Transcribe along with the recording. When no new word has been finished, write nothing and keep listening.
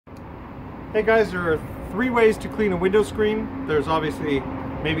Hey guys, there are 3 ways to clean a window screen. There's obviously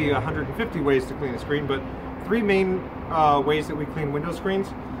maybe 150 ways to clean a screen, but 3 main ways that we clean window screens.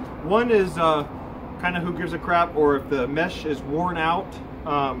 One is kind of who gives a crap, or if the mesh is worn out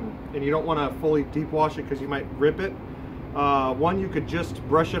and you don't want to fully deep wash it because you might rip it. One, you could just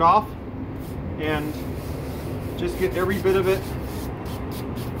brush it off and just get every bit of it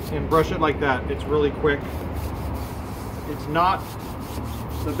and brush it like that. It's really quick. It's not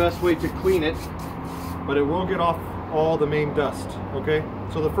the best way to clean it, but it will get off all the main dust. Okay,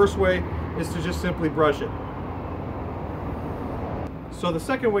 so the first way is to just simply brush it. So the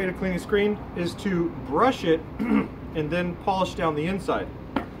second way to clean a screen is to brush it and then polish down the inside.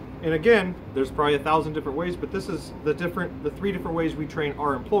 And again, there's probably 1,000 different ways, but this is the 3 different ways we train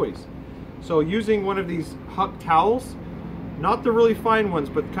our employees. So using one of these Huck towels, not the really fine ones,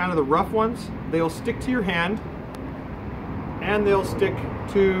 but kind of the rough ones, they'll stick to your hand and they'll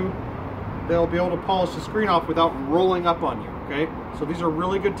be able to polish the screen off without rolling up on you. Okay, so these are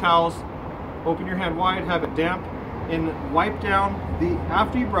really good towels. Open your hand wide, have it damp, and wipe down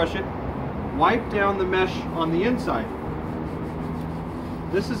after you brush it, wipe down the mesh on the inside.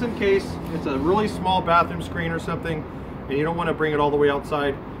 This is in case it's a really small bathroom screen or something and you don't want to bring it all the way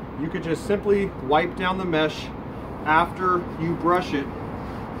outside. You could just simply wipe down the mesh after you brush it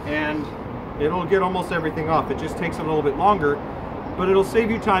and it'll get almost everything off. It just takes a little bit longer, but it'll save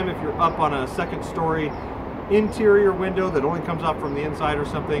you time if you're up on a 2nd story interior window that only comes up from the inside or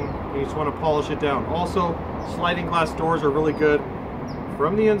something and you just want to polish it down. Also, sliding glass doors are really good.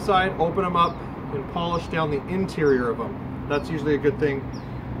 From the inside, open them up and polish down the interior of them. That's usually a good thing.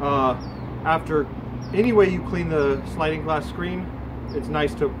 After any way you clean the sliding glass screen, it's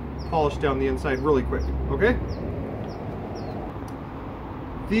nice to polish down the inside really quick. Okay?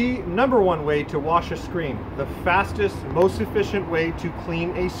 The number 1 way to wash a screen, the fastest, most efficient way to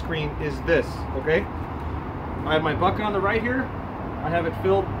clean a screen is this. Okay? I have my bucket on the right here. I have it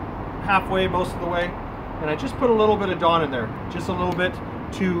filled halfway, most of the way, and I just put a little bit of Dawn in there, just a little bit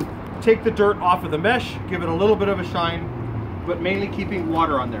to take the dirt off of the mesh, give it a little bit of a shine, but mainly keeping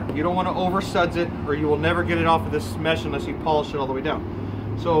water on there. You don't want to over suds it or you will never get it off of this mesh unless you polish it all the way down.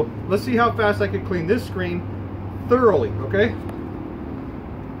 So let's see how fast I can clean this screen thoroughly. Okay,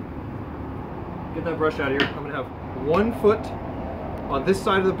 get that brush out of here. I'm gonna have 1 foot on this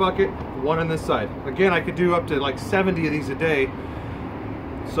side of the bucket, 1 on this side. Again, I could do up to like 70 of these a day.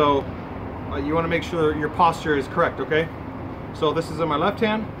 So you want to make sure your posture is correct. Okay, so this is in my left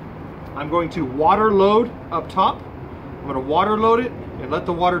hand. I'm going to water load up top. I'm going to water load it and let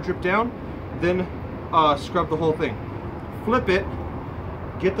the water drip down, then scrub the whole thing. Flip it,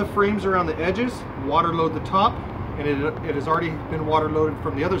 get the frames around the edges, water load the top, and it has already been water loaded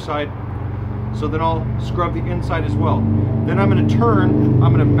from the other side. So then I'll scrub the inside as well. Then I'm going to turn,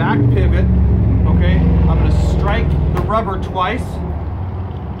 I'm going to back pivot, okay? I'm going to strike the rubber twice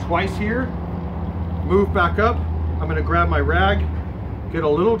here, move back up. I'm going to grab my rag, get a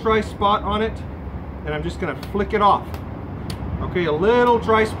little dry spot on it, and I'm just going to flick it off. Okay, a little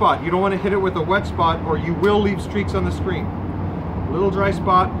dry spot. You don't want to hit it with a wet spot or you will leave streaks on the screen. A little dry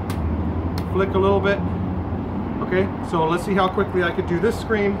spot, flick a little bit. Okay, so let's see how quickly I could do this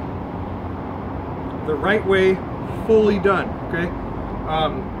screen the right way, fully done. Okay,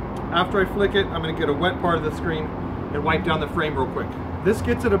 after I flick it, I'm going to get a wet part of the screen and wipe down the frame real quick. This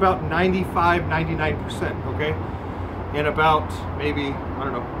gets it about 95–99%. Okay, in about maybe, I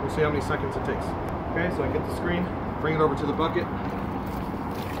don't know, we'll see how many seconds it takes. Okay, so I get the screen, bring it over to the bucket,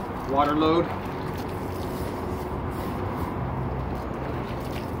 water load,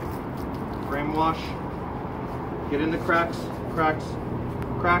 frame wash, get in the cracks,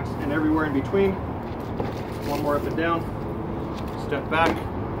 and everywhere in between. 1 more up and down, step back,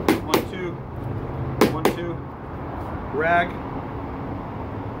 1, 2, 1, 2, rag.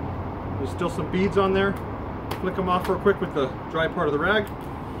 There's still some beads on there. Flick them off real quick with the dry part of the rag.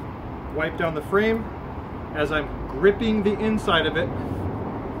 Wipe down the frame as I'm gripping the inside of it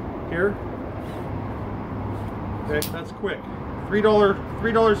here. Okay, that's quick.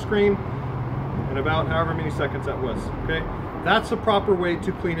 $3 screen in about however many seconds that was. Okay, that's the proper way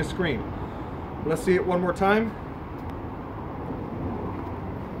to clean a screen. Let's see it one more time.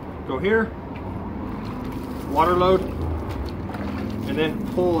 Go here, water load, and then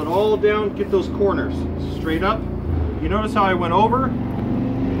pull it all down, get those corners straight up. You notice how I went over?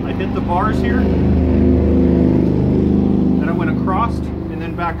 I hit the bars here, then I went across and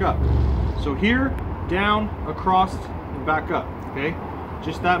then back up. So here, down, across, and back up, okay?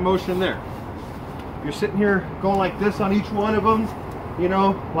 Just that motion there. You're sitting here going like this on each one of them, you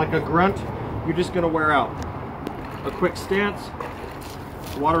know, like a grunt, you're just gonna wear out. A quick stance,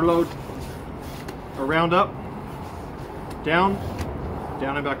 water load, around up, down,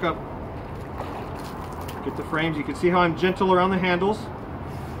 down and back up. Get the frames. You can see how I'm gentle around the handles.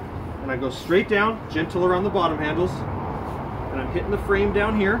 And I go straight down, gentle around the bottom handles. And I'm hitting the frame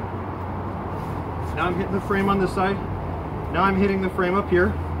down here. Now I'm hitting the frame on this side. Now I'm hitting the frame up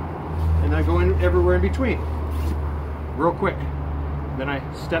here. And I go in everywhere in between. Real quick. Then I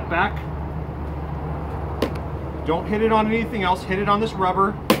step back. Don't hit it on anything else. Hit it on this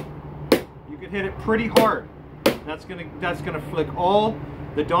rubber. You can hit it pretty hard. That's gonna flick all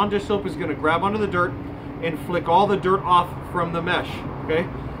the Dawn dish soap is gonna grab onto the dirt and flick all the dirt off from the mesh. Okay?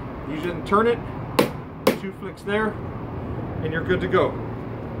 You just turn it, 2 flicks there, and you're good to go.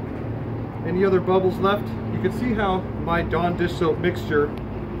 Any other bubbles left? You can see how my Dawn dish soap mixture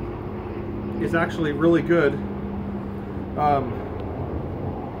is actually really good.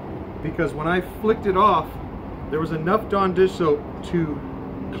 Because when I flicked it off, there was enough Dawn dish soap to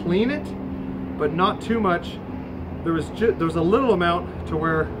clean it, but not too much. There was a little amount to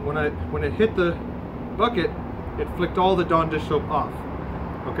where when it hit the bucket, it flicked all the Dawn dish soap off.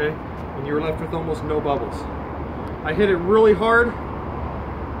 Okay, and you were left with almost no bubbles. I hit it really hard.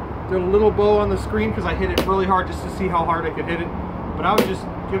 Did a little bow on the screen because I hit it really hard just to see how hard I could hit it. But I would just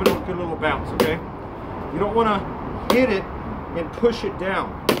give it a good little bounce. Okay, you don't want to hit it and push it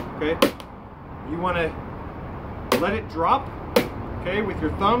down. Okay, you want to let it drop. Okay, with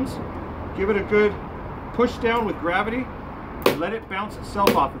your thumbs, give it a good push down with gravity. And let it bounce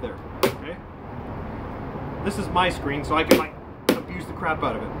itself off of there. Okay, this is my screen, so I can like abuse the crap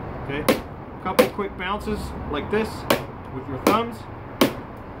out of it. Okay, a couple quick bounces like this with your thumbs.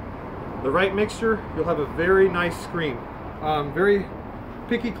 The right mixture, you'll have a very nice screen. Very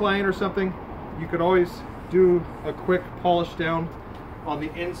picky client or something, you could always do a quick polish down on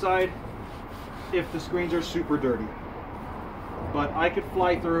the inside if the screens are super dirty. But I could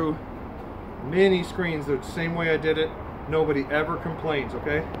fly through many screens the same way I did it. Nobody ever complains,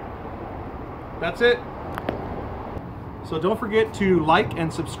 okay? That's it. So don't forget to like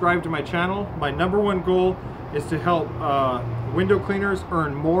and subscribe to my channel. My #1 goal is to help window cleaners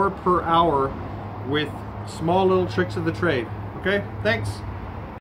earn more per hour with small little tricks of the trade. Okay, thanks.